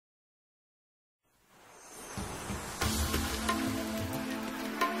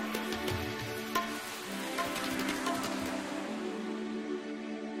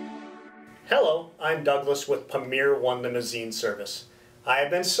Hello, I'm Douglas with Premier One Limousine Service. I have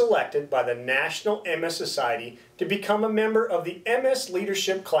been selected by the National MS Society to become a member of the MS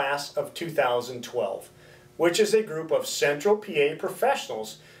Leadership Class of 2012, which is a group of Central PA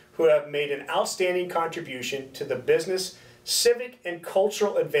professionals who have made an outstanding contribution to the business, civic, and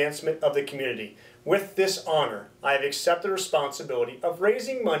cultural advancement of the community. With this honor, I have accepted the responsibility of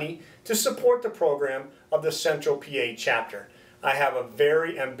raising money to support the program of the Central PA chapter. I have a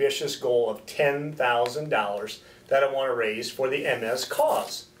very ambitious goal of $10,000 that I want to raise for the MS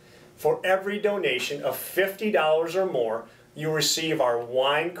cause. For every donation of $50 or more, you receive our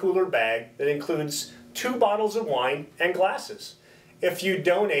wine cooler bag that includes 2 bottles of wine and glasses. If you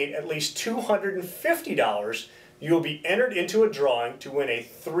donate at least $250, you will be entered into a drawing to win a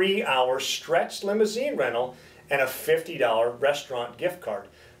 3-hour stretch limousine rental and a $50 restaurant gift card.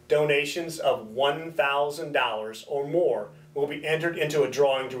 Donations of $1,000 or more will be entered into a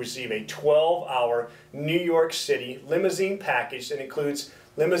drawing to receive a 12-hour New York City limousine package that includes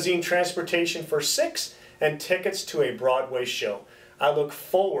limousine transportation for 6 and tickets to a Broadway show. I look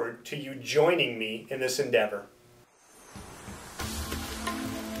forward to you joining me in this endeavor.